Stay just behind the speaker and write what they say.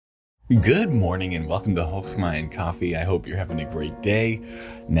Good morning and welcome to Hochma and Coffee. I hope you're having a great day.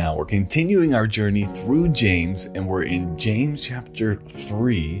 Now we're continuing our journey through James, and we're in James chapter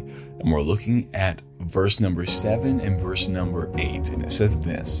 3, and we're looking at verse number 7 and verse number 8. And it says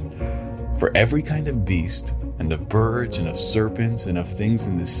this: "For every kind of beast, and of birds, and of serpents, and of things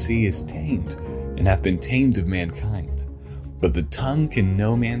in the sea is tamed, and hath been tamed of mankind. But the tongue can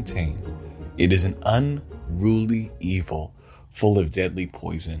no man tame. It is an unruly evil, full of deadly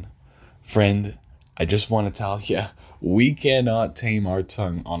poison." Friend, I just want to tell you, we cannot tame our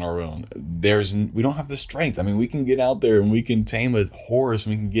tongue on our own. We don't have the strength. I mean, we can get out there and we can tame a horse.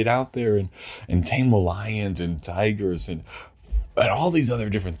 We can get out there and tame lions and tigers and all these other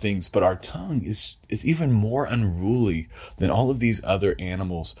different things. But our tongue is even more unruly than all of these other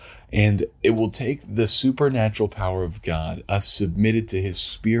animals. And it will take the supernatural power of God, us submitted to his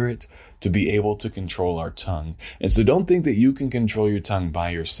spirit, to be able to control our tongue. And so don't think that you can control your tongue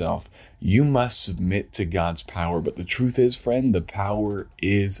by yourself. You must submit to God's power. But the truth is, friend, the power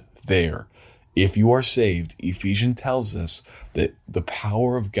is there. If you are saved, Ephesians tells us that the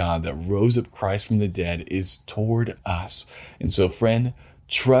power of God that rose up Christ from the dead is toward us. And so, friend,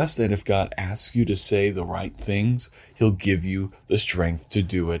 trust that if God asks you to say the right things, he'll give you the strength to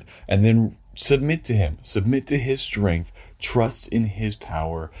do it. And then submit to him, submit to his strength, trust in his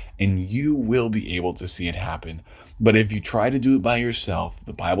power, and you will be able to see it happen. But if you try to do it by yourself,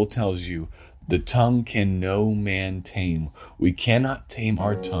 the Bible tells you, the tongue can no man tame. We cannot tame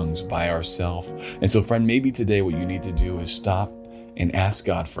our tongues by ourselves. And so, friend, maybe today what you need to do is stop and ask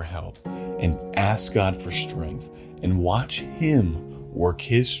God for help and ask God for strength and watch him work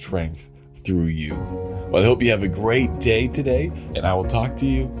his strength through you. Well, I hope you have a great day today, and I will talk to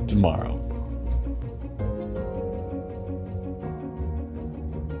you tomorrow.